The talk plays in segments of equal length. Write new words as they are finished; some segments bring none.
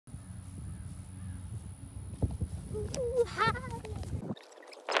Hi.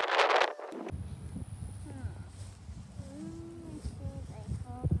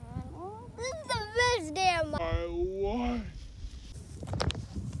 This is the best damn. What?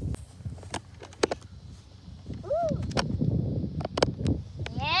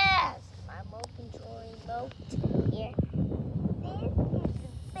 Yes, my remote controlling boat here. This is the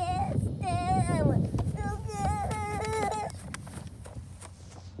best damn. So good.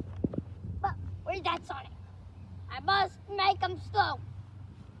 But where's that Sonic? I must make him slow.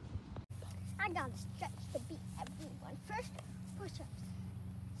 I gotta stretch to beat everyone. First, push-ups.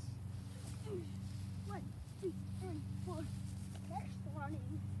 1, 2, 3, 4. Next,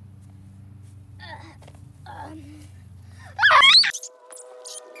 running.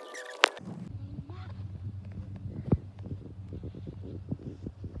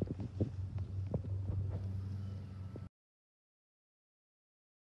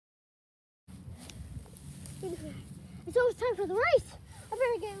 It's almost time for the race. I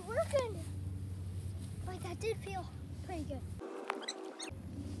better get working. Like that did feel pretty good.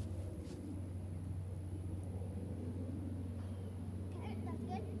 Okay, that's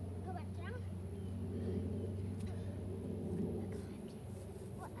good. Go back down.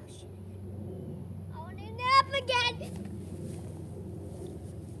 What else should I do? I want to nap again.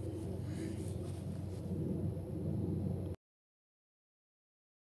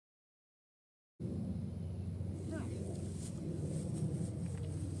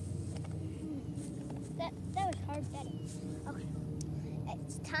 That was hard betting. Okay,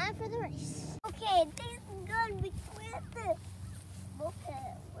 it's time for the race. Okay, this is gonna be quick.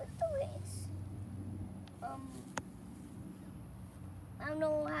 Okay, what's the race? I don't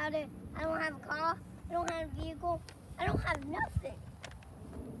know how to. I don't have a car. I don't have a vehicle. I don't have nothing.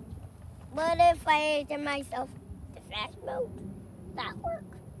 But if I enter myself to fast mode, that work.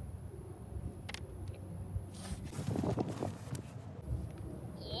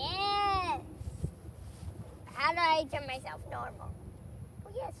 Yes. How do I turn myself normal?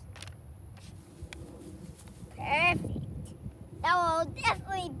 Oh yes. Perfect. That will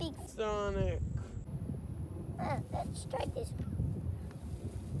definitely be Sonic. Let's try this one.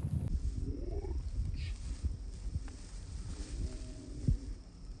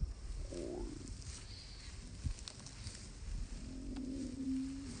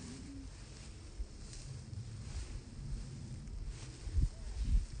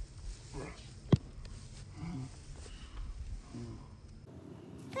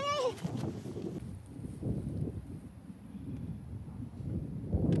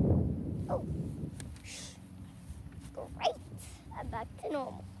 Oh, great. I'm back to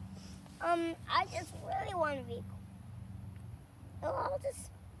normal. I just really want a vehicle. Oh, I'll just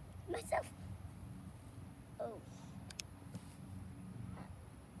myself. Oh,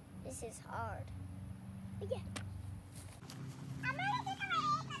 this is hard. But yeah.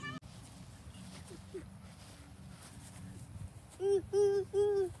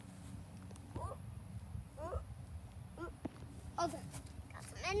 Okay, got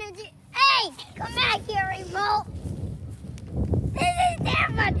some energy. Hey, come back here, remote. This is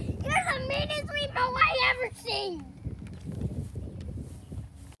damn fun. You're the meanest remote I ever seen.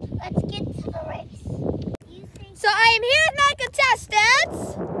 Let's get to the race. So I am here with my contestants.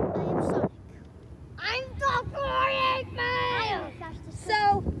 I am Sonic. I'm the Glorious Man.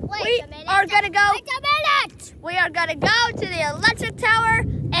 So Wait we a minute. are gonna go. Wait a minute. We are gonna go to the electric tower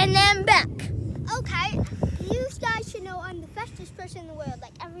and then back. Okay, you guys should know I'm the fastest person in the world.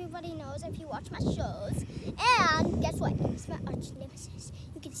 Like everybody knows if you watch my shows. And guess what? It's my arch nemesis.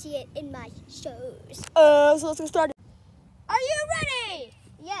 You can see it in my shows. So let's get started. Are you ready?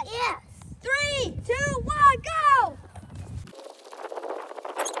 Yes. Yes. 3, 2, 1, go!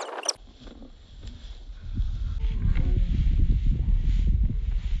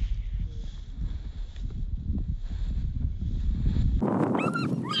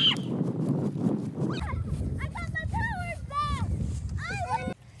 I got my powers back.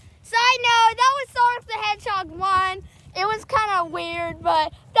 Side note, that was Sonic the Hedgehog 1. It was kind of weird,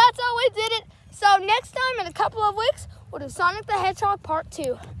 but that's how we did it. So next time, in a couple of weeks, we'll do Sonic the Hedgehog Part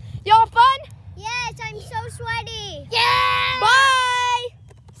 2. Y'all fun? Yes, I'm so sweaty. Yeah! Bye!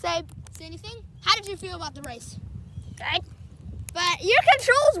 Say anything? How did you feel about the race? Good. But your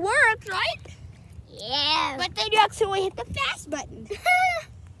controls worked, right? Yeah. But then you accidentally hit the fast button. That's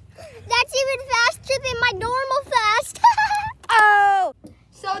even faster than my normal fast. Oh!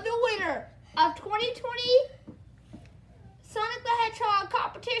 So the winner of 2020 Sonic the Hedgehog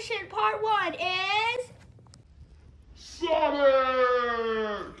Competition Part 1 is...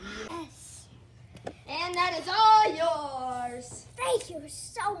 Sonic! Yes. And that is all yours. Thank you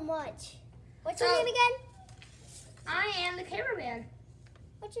so much. What's your So- name again?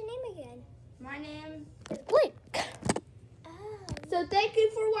 what's your name again? My name is Blake. Oh. So thank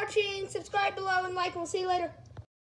you for watching. Subscribe below and like. We'll see you later.